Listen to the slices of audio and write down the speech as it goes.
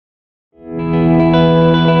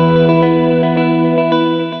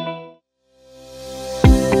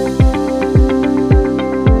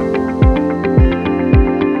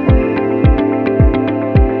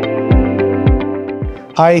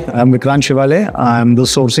Hi, I'm Vikrant Shewale. I'm the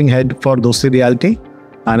sourcing head for Dosti Realty,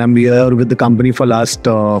 and I'm here with the company for last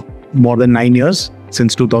more than 9 years,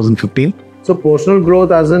 since 2015. So personal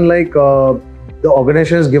growth, as in the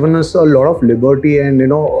organization has given us a lot of liberty and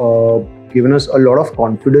given us a lot of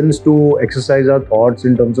confidence to exercise our thoughts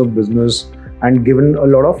in terms of business, and given a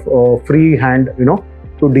lot of free hand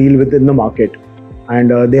to deal within the market.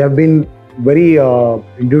 And they have been very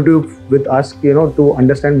intuitive with us, to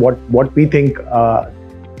understand what we think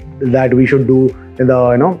that we should do in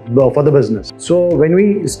for the business. So when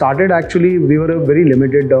we started, actually we were a very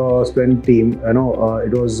limited strength team.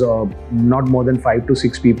 It was not more than 5 to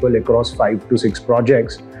 6 people across 5 to 6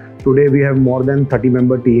 projects. Today we have more than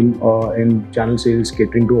 30-member team in channel sales,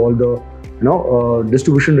 catering to all the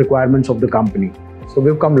distribution requirements of the company. So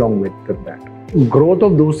we've come long with that. Growth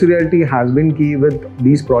of Dosti Realty has been key with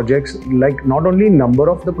these projects, like not only number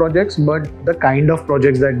of the projects but the kind of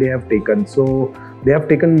projects that they have taken. So they have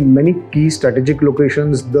taken many key strategic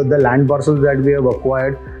locations. The land parcels that we have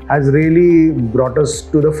acquired has really brought us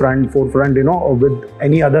to the forefront, with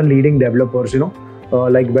any other leading developers.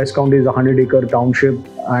 Like West County is a 100-acre township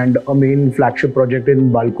and a main flagship project in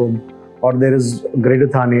Balcom, or there is Greater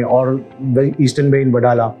Thane or the Eastern Bay in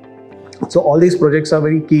Badala. So all these projects are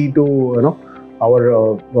very key to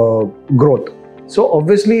our growth. So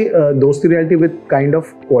obviously Dosti Realty, with kind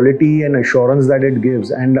of quality and assurance that it gives,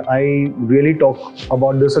 and I really talk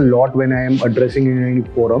about this a lot when I am addressing in any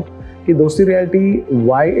forum, कि Dosti Realty,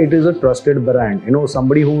 why it is a trusted brand.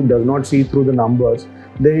 Somebody who does not see through the numbers,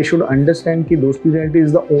 they should understand that Dosti Realty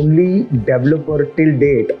is the only developer till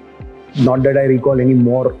date, not that I recall any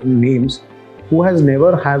more names, who has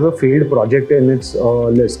never has a failed project in its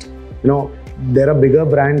list. There are bigger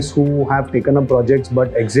brands who have taken up projects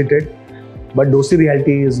but exited, but Dosti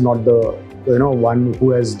Realty is not the one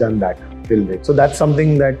who has done that till date. So that's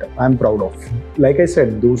something that I'm proud of. Like I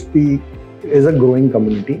said, Dosti is a growing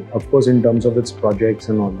community, of course, in terms of its projects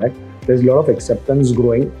and all that. There's a lot of acceptance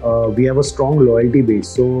growing. We have a strong loyalty base.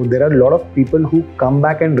 So there are a lot of people who come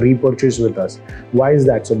back and repurchase with us. Why is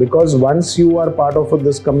that? So because once you are part of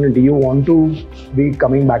this community, you want to be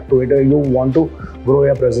coming back to it, or you want to grow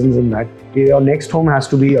your presence in that. Your next home has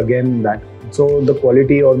to be again that. So the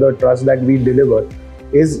quality or the trust that we deliver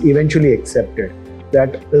is eventually accepted.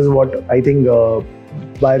 That is what I think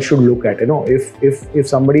buyers should look at. If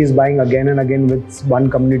somebody is buying again and again with one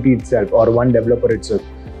community itself or one developer itself,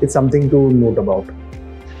 it's something to note about.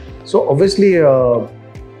 So obviously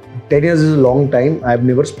 10 years is a long time. I've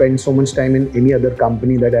never spent so much time in any other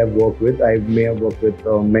company that I've worked with. I may have worked with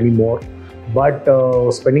many more, but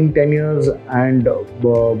spending 10 years and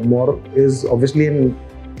more is obviously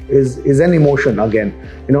is an emotion again.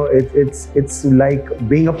 It's like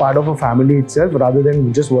being a part of a family itself, rather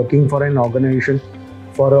than just working for an organization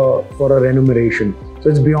for a remuneration. So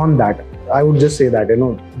it's beyond that. I would just say that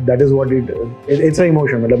that is what it's an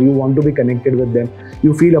emotion. You want to be connected with them,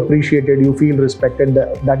 you feel appreciated, you feel respected.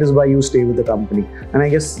 That is why you stay with the company, and I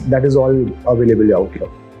guess that is all available out here.